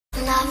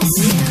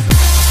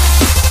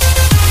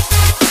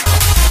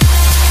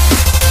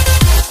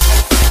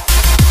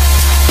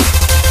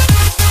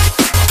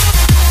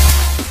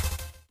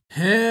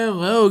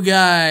Hello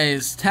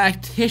guys,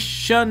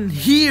 Tactician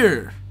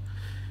here,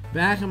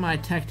 back on my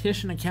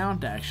Tactician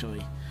account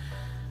actually.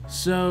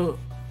 So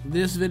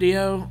this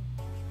video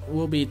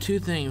will be two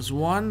things.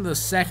 One, the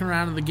second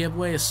round of the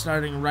giveaway is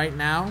starting right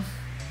now.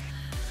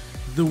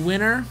 The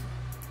winner,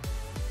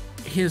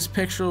 his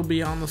picture will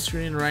be on the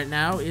screen right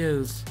now,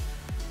 is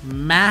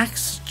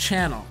Max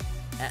Channel,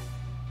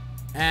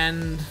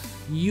 and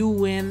you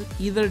win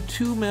either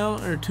 2 mil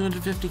or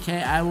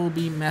 250k. I will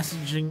be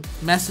messaging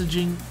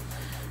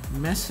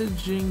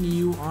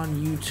you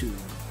on YouTube.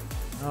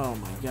 Oh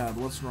my god,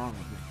 what's wrong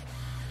with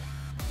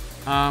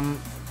me?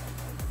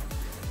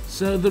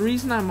 So the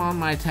reason I'm on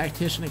my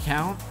Tactician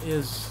account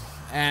is,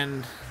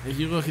 and if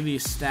you look at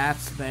these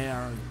stats, they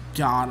are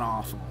god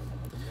awful.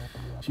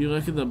 If you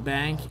look at the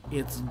bank,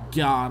 it's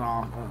god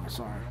awful. Oh,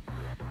 sorry.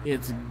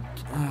 It's,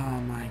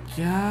 oh my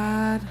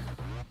god.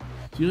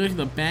 If you look at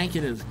the bank,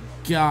 it is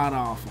god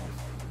awful.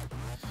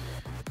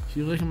 If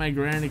you look at my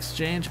Grand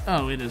Exchange,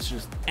 oh, it is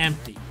just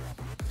empty.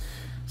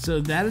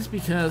 So that is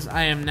because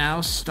I am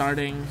now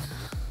starting,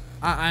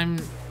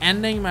 I'm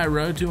ending my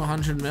road to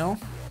 100 mil,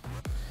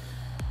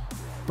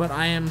 but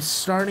I am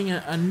starting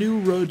a new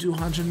road to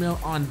 100 mil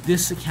on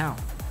this account.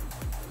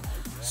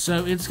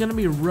 So it's going to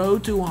be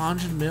road to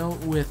 100 mil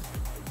with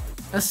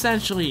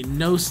essentially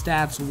no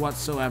stats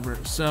whatsoever.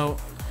 So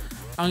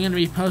I'm going to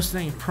be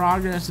posting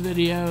progress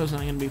videos, I'm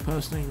going to be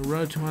posting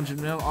road to 100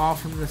 mil all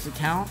from this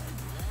account.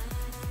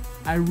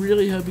 I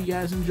really hope you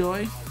guys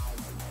enjoy.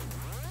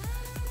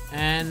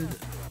 And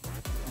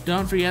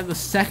don't forget, the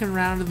second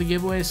round of the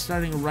giveaway is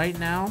starting right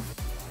now.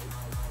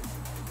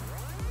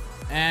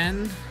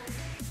 And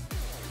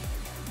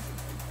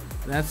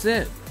that's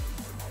it.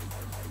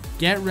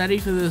 Get ready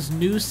for this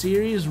new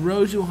series,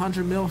 Road to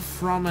 100 mil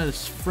from a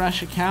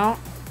fresh account.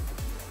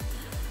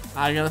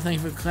 I gotta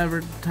think of a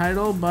clever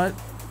title, but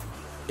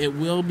it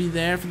will be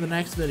there for the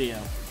next video.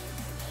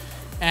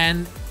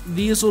 And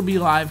these will be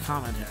live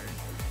commentary.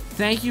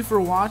 Thank you for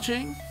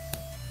watching.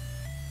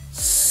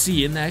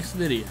 See you next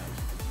video.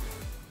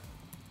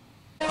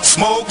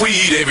 Smoke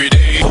weed every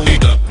day.